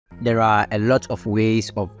There are a lot of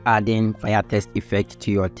ways of adding fire text effect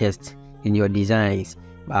to your text in your designs.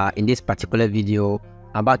 In this particular video,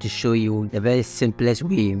 I'm about to show you the very simplest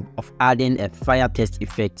way of adding a fire text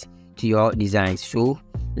effect to your designs. So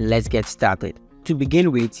let's get started. To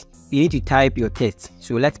begin with, you need to type your text.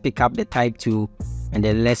 So let's pick up the type tool and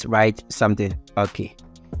then let's write something. Okay.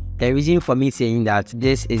 The reason for me saying that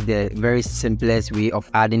this is the very simplest way of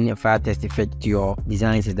adding a fire text effect to your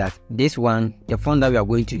designs is that this one, the font that we are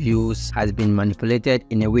going to use, has been manipulated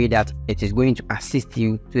in a way that it is going to assist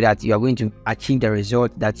you so that you are going to achieve the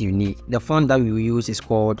result that you need. The font that we will use is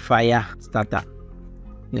called Fire Starter.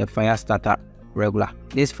 Fire Starter Regular.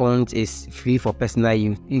 This font is free for personal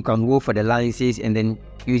use. You can go for the licenses and then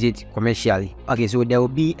use it commercially. Okay, so there will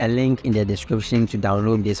be a link in the description to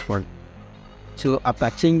download this font. So after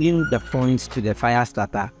changing the fonts to the fire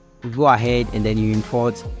starter, you go ahead and then you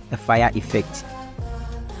import the fire effect.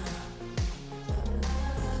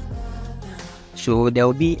 So there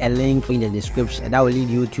will be a link in the description that will lead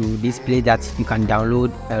you to this place that you can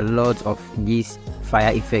download a lot of these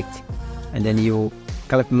fire effects, and then you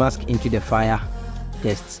clip mask into the fire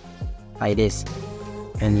text like this,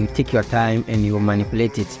 and you take your time and you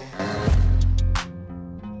manipulate it.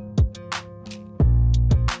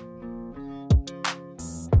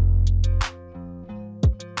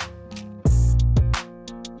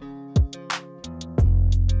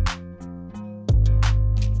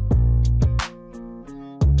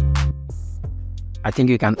 I think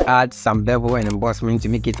you can add some bevel and embossment to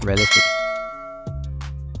make it realistic.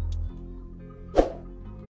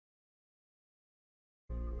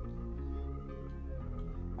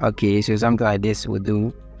 Okay, so something like this will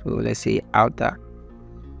do. So let's say outer.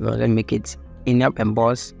 Well, let's make it inner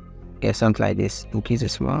emboss. Yeah, something like this. Increase the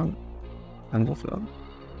small and the flow.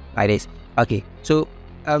 Like this. Okay, so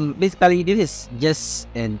basically this is just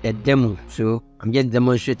a demo. So I'm just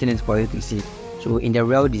demonstrating it for you to see. So in the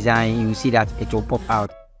real design, you see that it will pop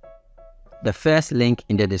out. The first link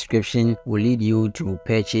in the description will lead you to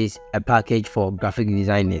purchase a package for graphic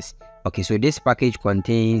designers. Okay, so this package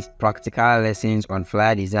contains practical lessons on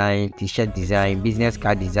flyer design, t-shirt design, business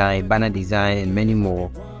card design, banner design, and many more.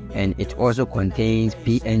 And it also contains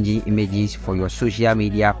PNG images for your social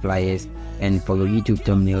media flyers and for your YouTube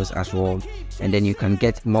thumbnails as well. And then you can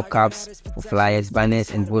get mockups for flyers,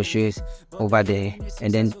 banners, and brochures over there,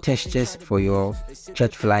 and then textures for your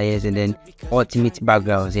church flyers, and then ultimate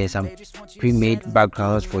backgrounds. There's some pre-made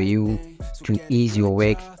backgrounds for you to ease your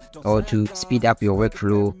work or to speed up your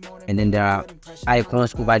workflow. And then there are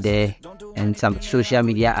icons over there and some social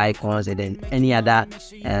media icons, and then any other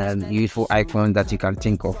useful icons that you can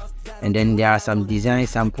think of. And then there are some design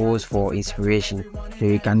samples for inspiration, so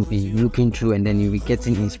you can be looking through and then you'll be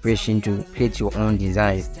getting inspiration to create your own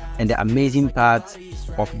designs. And the amazing part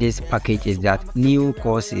of this package is that new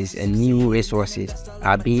courses and new resources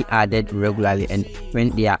are being added regularly, and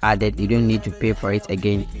when they are added, you don't need to pay for it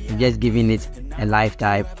again. You're just giving it a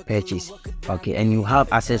lifetime purchase. Okay, and you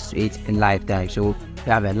have access to it in lifetime. So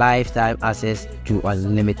you have a lifetime access to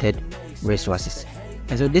unlimited resources.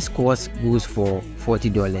 And so this course goes for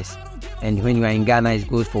 $40, and when you are in Ghana it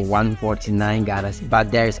goes for 149 Ghana.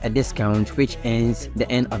 But there is a discount which ends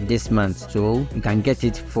the end of this month, so you can get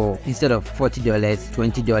it for, instead of $40,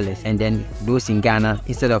 $20, and then those in Ghana,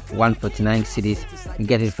 instead of 149 cedis, you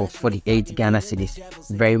get it for 48 Ghana cedis.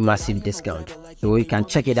 Very massive discount, so you can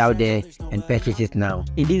check it out there and purchase it now.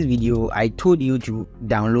 In this video I told you to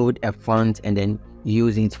download a font and then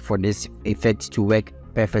use it for this effect to work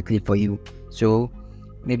perfectly for you. So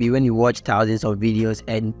maybe when you watch thousands of videos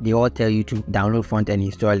and they all tell you to download font and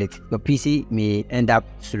install it, your PC may end up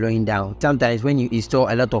slowing down. Sometimes when you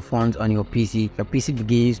install a lot of fonts on your PC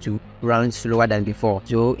begins to run slower than before.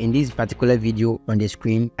 So in this particular video on the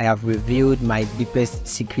screen, I have revealed my deepest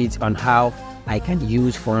secrets on how I can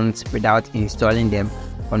use fonts without installing them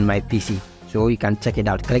on my PC. So you can check it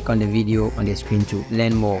out. Click on the video on the screen to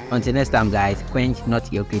learn more. Until next time guys, quench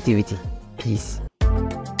not your creativity. Peace.